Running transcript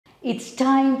It's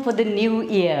time for the new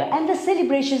year and the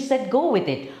celebrations that go with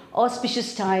it.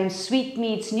 Auspicious times,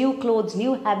 sweetmeats, new clothes,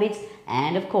 new habits,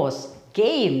 and of course,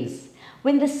 games.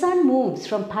 When the sun moves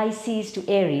from Pisces to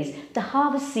Aries, the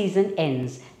harvest season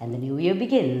ends and the new year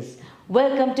begins.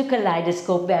 Welcome to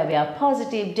Kaleidoscope, where we are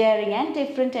positive, daring, and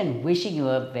different, and wishing you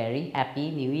a very happy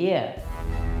new year.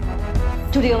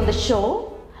 Today on the show,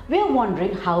 we are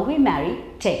wondering how we marry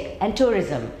tech and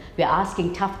tourism. We are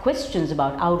asking tough questions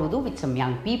about Avurudu with some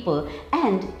young people,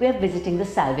 and we are visiting the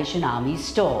Salvation Army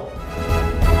store.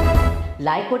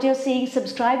 Like what you're seeing,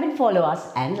 subscribe and follow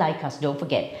us, and like us, don't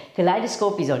forget.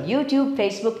 Kaleidoscope is on YouTube,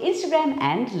 Facebook, Instagram,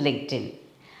 and LinkedIn.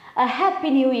 A happy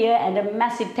new year and a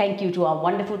massive thank you to our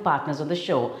wonderful partners on the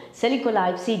show, Srilanka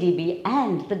Life, CDB,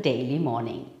 and The Daily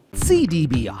Morning.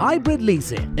 CDB Hybrid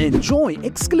Leasing. Enjoy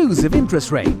exclusive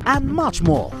interest rate and much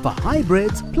more for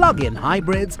hybrids, plug-in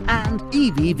hybrids and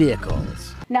EV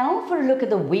vehicles. Now for a look at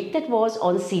the week that was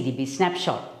on CDB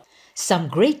Snapshot. Some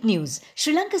great news.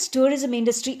 Sri Lanka's tourism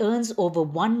industry earns over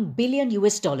 $1 billion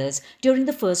during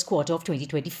the first quarter of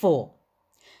 2024.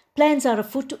 Plans are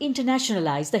afoot to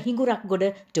internationalize the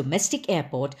Hingurakgoda domestic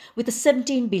airport with a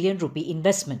 17 billion rupee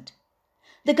investment.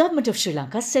 The government of Sri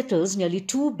Lanka settles nearly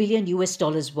 $2 billion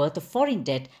worth of foreign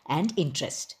debt and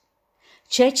interest.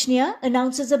 Chechnya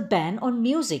announces a ban on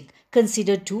music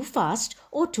considered too fast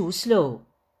or too slow.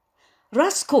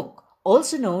 Russ Cook,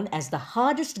 also known as the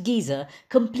hardest geezer,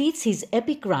 completes his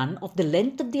epic run of the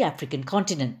length of the African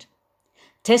continent.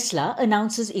 Tesla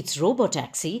announces its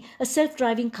robotaxi, a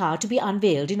self-driving car to be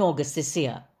unveiled in August this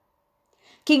year.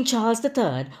 King Charles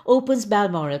III opens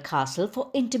Balmoral Castle for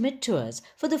intimate tours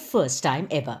for the first time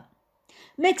ever.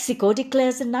 Mexico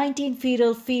declares the 19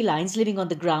 feral felines living on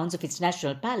the grounds of its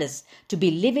national palace to be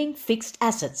living fixed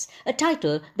assets, a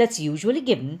title that's usually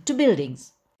given to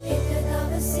buildings.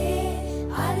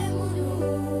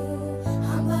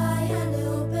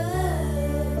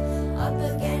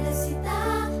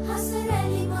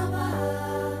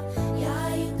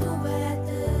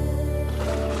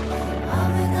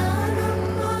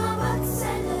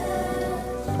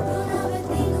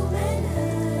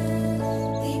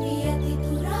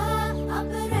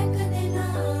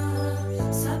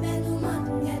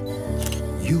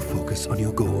 You focus on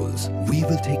your goals. We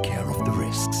will take care of the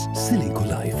risks. Srilanka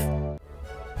Life.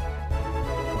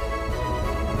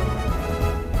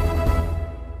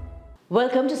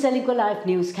 Welcome to Srilanka Life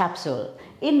News Capsule.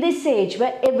 In this age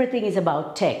where everything is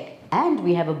about tech and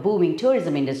we have a booming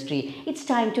tourism industry, it's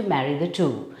time to marry the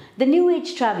two. The New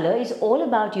Age traveler is all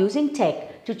about using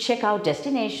tech to check out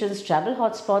destinations, travel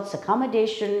hotspots,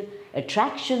 accommodation,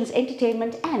 attractions,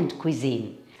 entertainment, and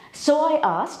cuisine. So I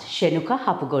asked Shenuka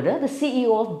Hapugoda, the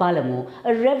CEO of ba.la.mu,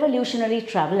 a revolutionary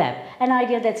travel app, an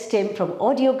idea that stemmed from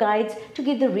audio guides to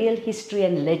give the real history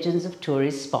and legends of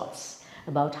tourist spots,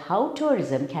 about how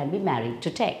tourism can be married to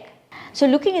tech. So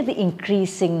looking at the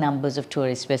increasing numbers of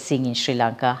tourists we're seeing in Sri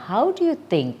Lanka, how do you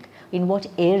think, in what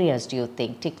areas do you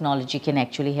think technology can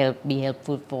actually be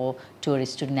helpful for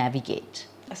tourists to navigate?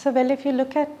 So, well, if you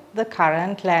look at the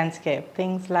current landscape,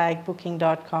 things like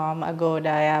Booking.com, Agoda,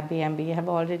 Airbnb have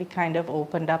already kind of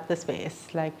opened up the space.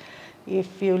 Like,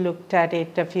 if you looked at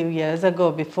it a few years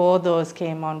ago, before those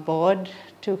came on board,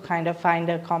 to kind of find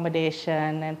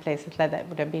accommodation and places like that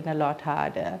would have been a lot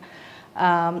harder.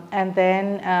 And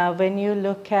then when you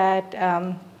look at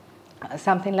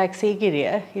something like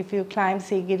Sigiriya, if you climb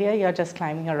Sigiriya, you're just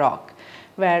climbing a rock.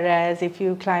 Whereas if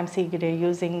you climb Sigiriya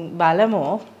using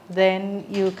ba.la.mu, then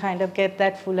you kind of get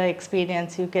that fuller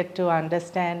experience. You get to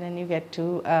understand and you get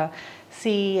to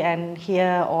see and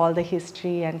hear all the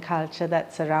history and culture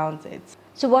that surrounds it.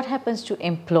 So what happens to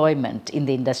employment in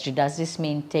the industry? Does this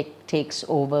mean tech takes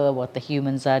over what the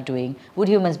humans are doing? Would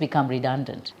humans become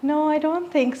redundant? No, I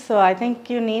don't think so. I think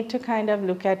you need to kind of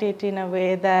look at it in a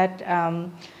way that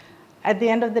at the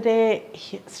end of the day,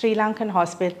 Sri Lankan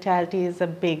hospitality is a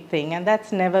big thing, and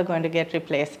that's never going to get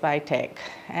replaced by tech.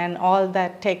 And all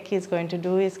that tech is going to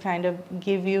do is kind of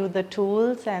give you the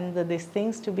tools and these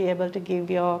things to be able to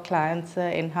give your clients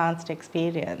an enhanced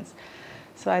experience.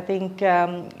 So I think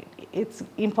it's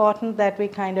important that we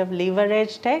kind of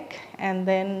leverage tech and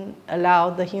then allow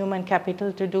the human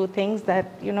capital to do things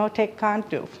that, tech can't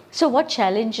do. So what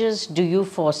challenges do you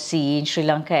foresee in Sri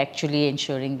Lanka actually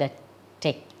ensuring that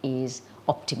tech is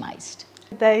optimized?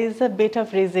 There is a bit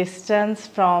of resistance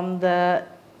from the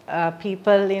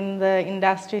people in the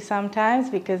industry sometimes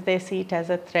because they see it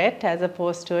as a threat as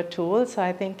opposed to a tool. So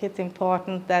I think it's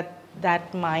important that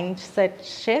that mindset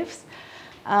shifts.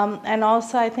 And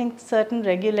also I think certain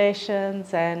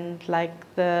regulations and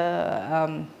like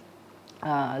the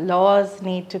laws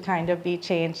need to kind of be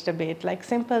changed a bit. Like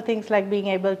simple things like being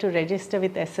able to register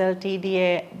with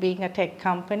SLTDA, being a tech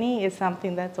company is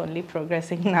something that's only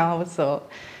progressing now. So,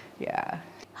 yeah.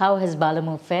 How has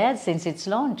ba.la.mu fared since its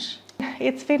launch?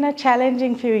 It's been a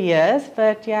challenging few years,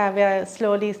 but yeah, we are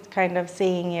slowly kind of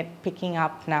seeing it picking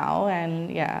up now,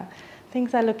 and yeah,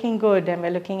 things are looking good, and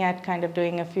we're looking at kind of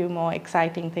doing a few more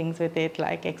exciting things with it,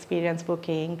 like experience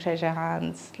booking, treasure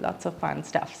hunts, lots of fun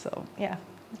stuff. So yeah,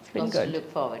 it's been Lots good. to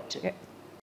look forward to. Yeah.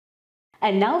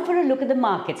 And now for a look at the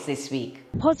markets this week.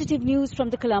 Positive news from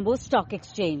the Colombo Stock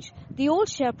Exchange. The All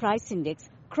Share Price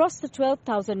Index crossed the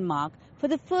 12,000 mark for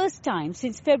the first time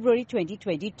since February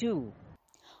 2022.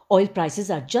 Oil prices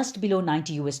are just below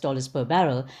 $90 per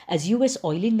barrel as US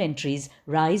oil inventories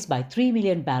rise by 3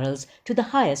 million barrels to the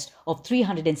highest of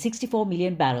 364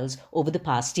 million barrels over the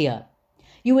past year.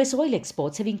 US oil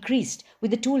exports have increased,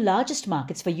 with the two largest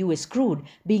markets for US crude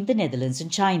being the Netherlands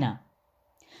and China.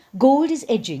 Gold is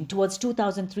edging towards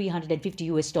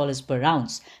 $2,350 per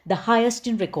ounce, the highest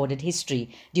in recorded history,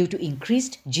 due to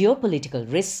increased geopolitical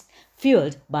risks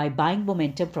fueled by buying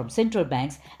momentum from central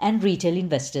banks and retail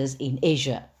investors in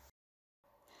Asia.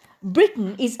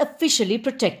 Britain is officially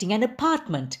protecting an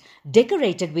apartment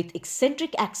decorated with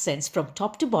eccentric accents from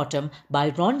top to bottom by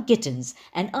Ron Gittins,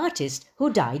 an artist who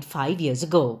died 5 years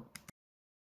ago.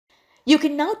 You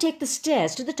can now take the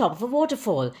stairs to the top of a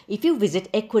waterfall if you visit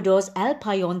Ecuador's El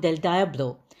Payon del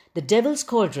Diablo, the Devil's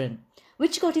Cauldron,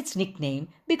 which got its nickname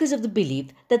because of the belief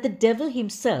that the devil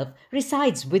himself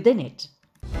resides within it.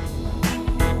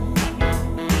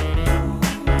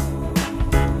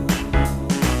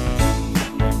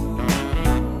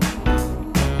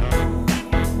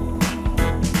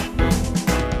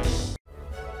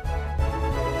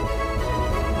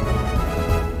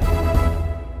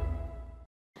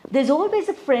 There's always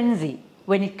a frenzy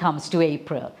when it comes to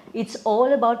April. It's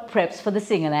all about preps for the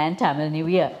Sinhala Tamil New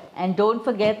Year. And don't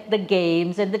forget the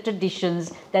games and the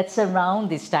traditions that surround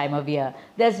this time of year.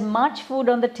 There's much food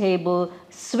on the table,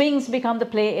 swings become the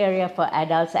play area for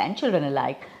adults and children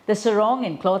alike. The sarong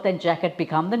in cloth and jacket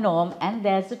become the norm, and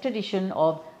there's the tradition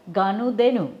of Ganu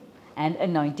Denu and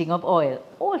anointing of oil,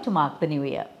 all to mark the new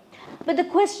year. But the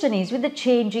question is, with the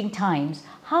changing times,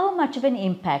 how much of an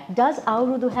impact does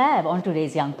Avurudu have on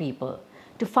today's young people?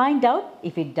 To find out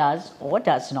if it does or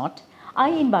does not, I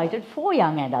invited 4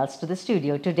 young adults to the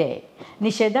studio today.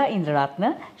 Nisheda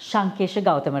Indraratna, Shankesha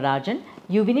Gautamarajan,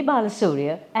 Yuvini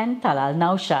Balasurya and Talal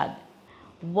Naushad.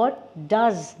 What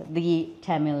does the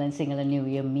Tamil and Sinhala New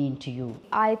Year mean to you?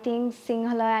 I think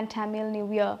Sinhala and Tamil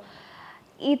New Year,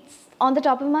 it's on the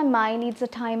top of my mind. It's a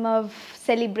time of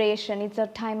celebration, it's a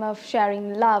time of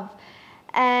sharing love,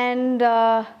 and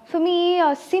for me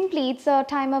simply it's a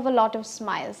time of a lot of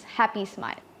smiles, happy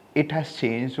smile. It has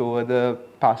changed over the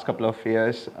past couple of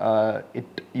years.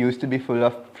 It used to be full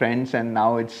of friends, and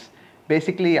now it's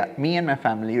basically me and my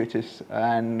family,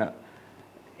 and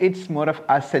it's more of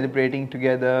us celebrating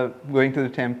together, going to the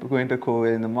temple, going to the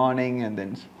kovel in the morning, and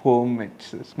then home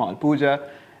it's a small puja.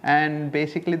 And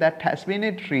basically that has been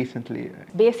it recently.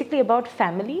 Basically about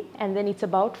family, and then it's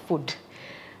about food.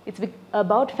 It's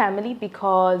about family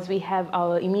because we have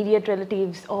our immediate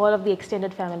relatives, all of the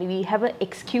extended family. We have an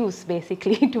excuse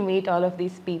basically to meet all of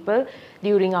these people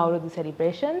during our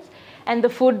celebrations. And the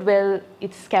food, well,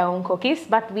 it's kaung cookies,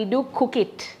 but we do cook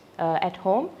it at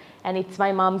home. And it's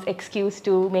my mom's excuse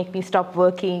to make me stop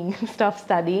working, stop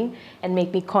studying, and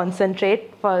make me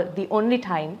concentrate for the only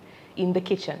time in the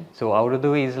kitchen. So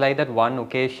Avurudu is like that one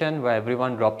occasion where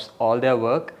everyone drops all their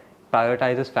work,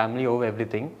 prioritizes family over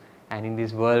everything. And in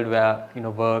this world where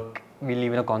we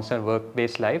live in a constant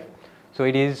work-based life, so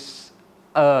it is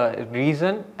a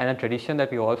reason and a tradition that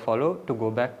we all follow to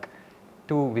go back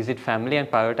to visit family and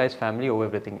prioritize family over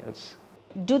everything else.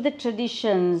 Do the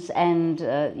traditions and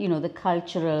the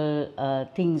cultural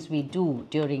things we do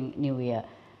during New Year,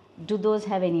 do those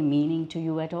have any meaning to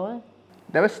you at all?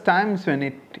 There was times when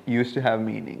it used to have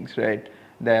meanings, right?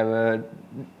 There were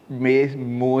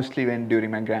mostly when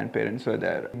during my grandparents were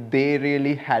there. They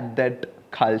really had that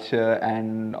culture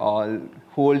and all,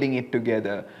 holding it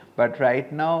together. But right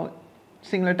now,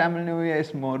 Sinhala Tamil New Year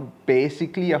is more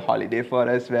basically a holiday for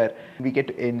us, where we get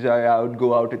to enjoy out,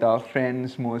 go out with our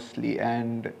friends mostly,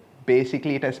 and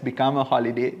basically it has become a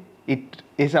holiday. It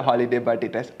is a holiday, but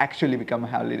it has actually become a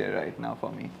holiday right now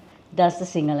for me. Does the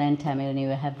Sinhala and Tamil New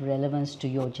Year have relevance to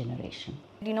your generation?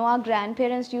 Our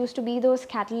grandparents used to be those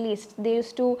catalysts. They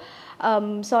used to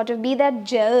sort of be that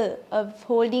gel of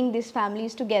holding these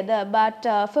families together.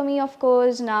 But for me, of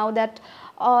course, now that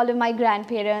all of my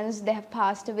grandparents, they have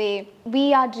passed away,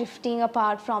 we are drifting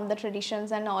apart from the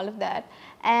traditions and all of that.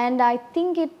 And I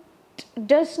think it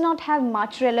does not have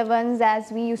much relevance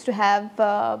as we used to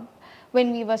have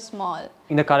when we were small.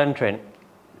 In the current trend,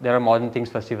 there are modern things.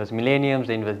 First it was millenniums,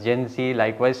 then it was Gen Z.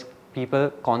 Likewise,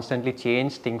 people constantly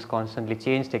change, things constantly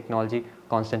change, technology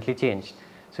constantly change.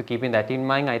 So keeping that in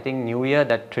mind, I think New Year,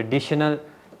 that traditional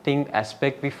thing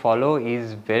aspect we follow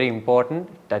is very important,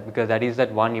 that because that is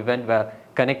that one event where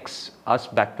connects us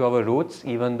back to our roots.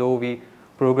 Even though we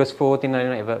progress forth in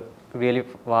a really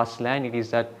vast land, it is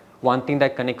that one thing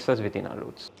that connects us within our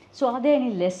roots. So are there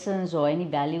any lessons or any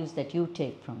values that you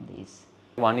take from these?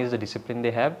 One is the discipline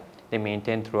they have, they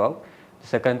maintain throughout. The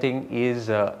second thing is,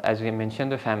 as we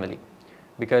mentioned, the family.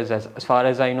 Because as far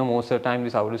as I know, most of the time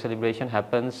this Avurudu celebration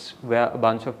happens where a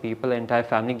bunch of people, entire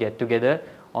family get together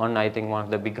on, I think, one of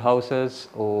the big houses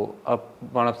or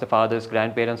one of the father's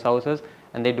grandparents' houses,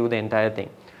 and they do the entire thing.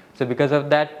 So because of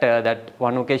that, that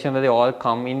one occasion where they all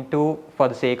come into for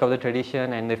the sake of the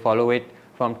tradition and they follow it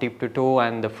from tip to toe,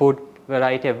 and the food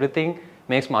variety, everything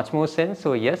makes much more sense.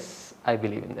 So yes, I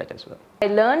believe in that as well. I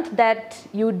learned that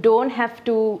you don't have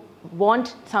to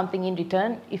want something in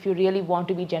return if you really want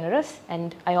to be generous,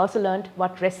 and I also learned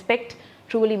what respect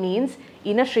truly means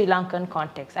in a Sri Lankan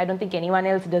context. I don't think anyone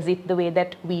else does it the way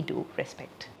that we do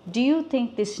respect. Do you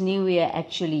think this New Year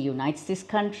actually unites this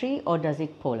country, or does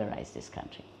it polarize this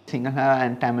country? Sinhala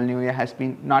and Tamil New Year has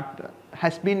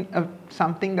been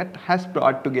something that has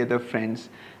brought together friends,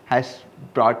 has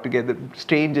brought together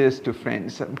strangers to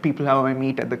friends, people who I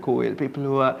meet at the Koil, people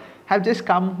who have just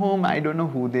come home. I don't know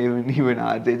who they even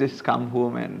are. They just come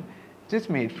home and just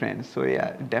made friends. So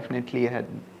yeah, definitely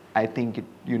I think it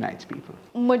unites people.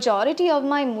 Majority of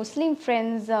my Muslim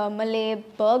friends, Malay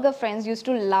burger friends, they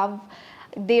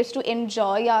used to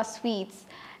enjoy our sweets,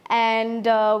 and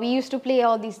we used to play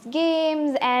all these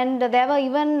games, and there were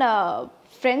even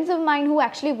friends of mine who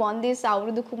actually won these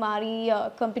Avurudu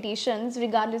Kumari competitions,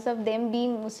 regardless of them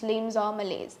being Muslims or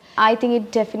Malays. I think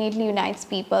it definitely unites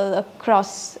people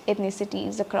across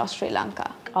ethnicities, across Sri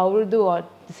Lanka. Avurudu, or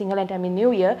the Sinhala Tamil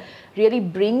New Year, really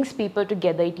brings people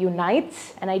together. It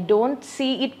unites, and I don't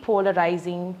see it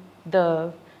polarizing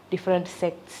the different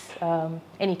sects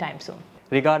anytime soon.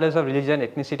 Regardless of religion,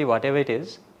 ethnicity, whatever it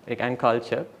is, and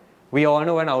culture, we all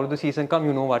know when Avurudu season comes,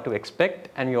 you know what to expect,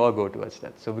 and we all go towards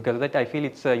that. So because of that, I feel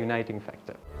it's a uniting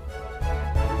factor.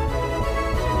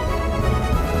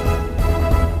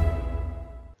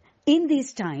 In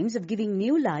these times of giving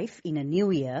new life in a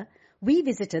new year, we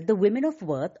visited the Women of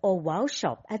Worth or WOW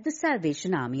shop at the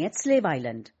Salvation Army at Slave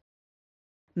Island.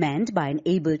 Manned by an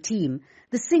able team,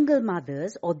 the single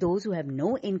mothers or those who have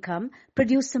no income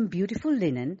produce some beautiful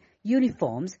linen,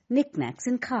 uniforms, knickknacks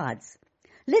and cards.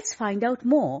 Let's find out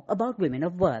more about Women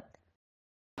of Worth.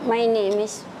 My name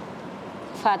is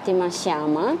Fatima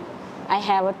Shyama. I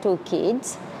have 2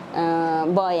 kids,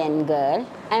 boy and girl.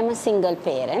 I'm a single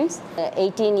parent.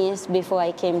 18 years before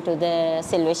I came to the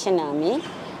Salvation Army,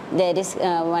 there is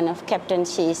one of Captain,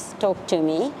 she's talked to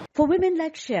me. For women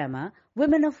like Shyama,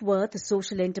 Women of Worth, a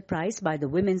social enterprise by the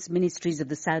Women's Ministries of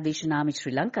the Salvation Army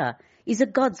Sri Lanka, is a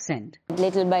godsend.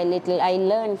 Little by little, I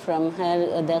learned from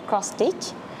her the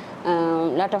cross-stitch.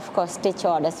 Lot of cross-stitch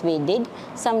orders we did.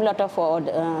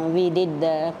 We did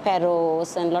the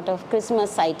paros and lot of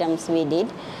Christmas items we did.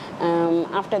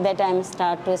 After that, I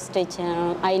start to stitch.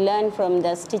 I learned from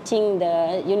the stitching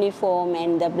the uniform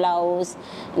and the blouse,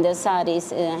 the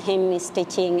saris, hem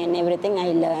stitching and everything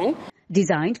I learned.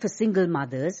 Designed for single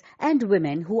mothers and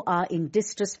women who are in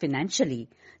distress financially,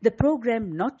 the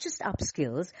program not just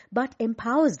upskills but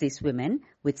empowers these women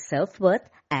with self-worth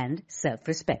and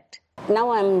self-respect.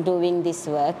 Now I'm doing this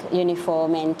work,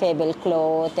 uniform and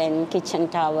tablecloth and kitchen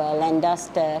towel and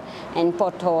duster and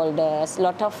pot holders,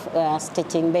 lot of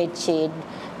stitching, bed sheet,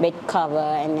 bed cover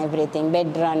and everything,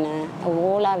 bed runner,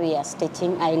 all are we are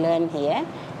stitching. I learn here,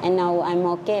 and now I'm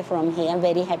okay from here,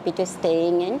 very happy to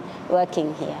staying and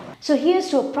working here. So here's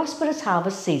to a prosperous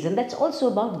harvest season that's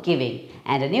also about giving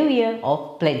and a new year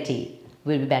of plenty.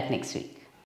 We'll be back next week.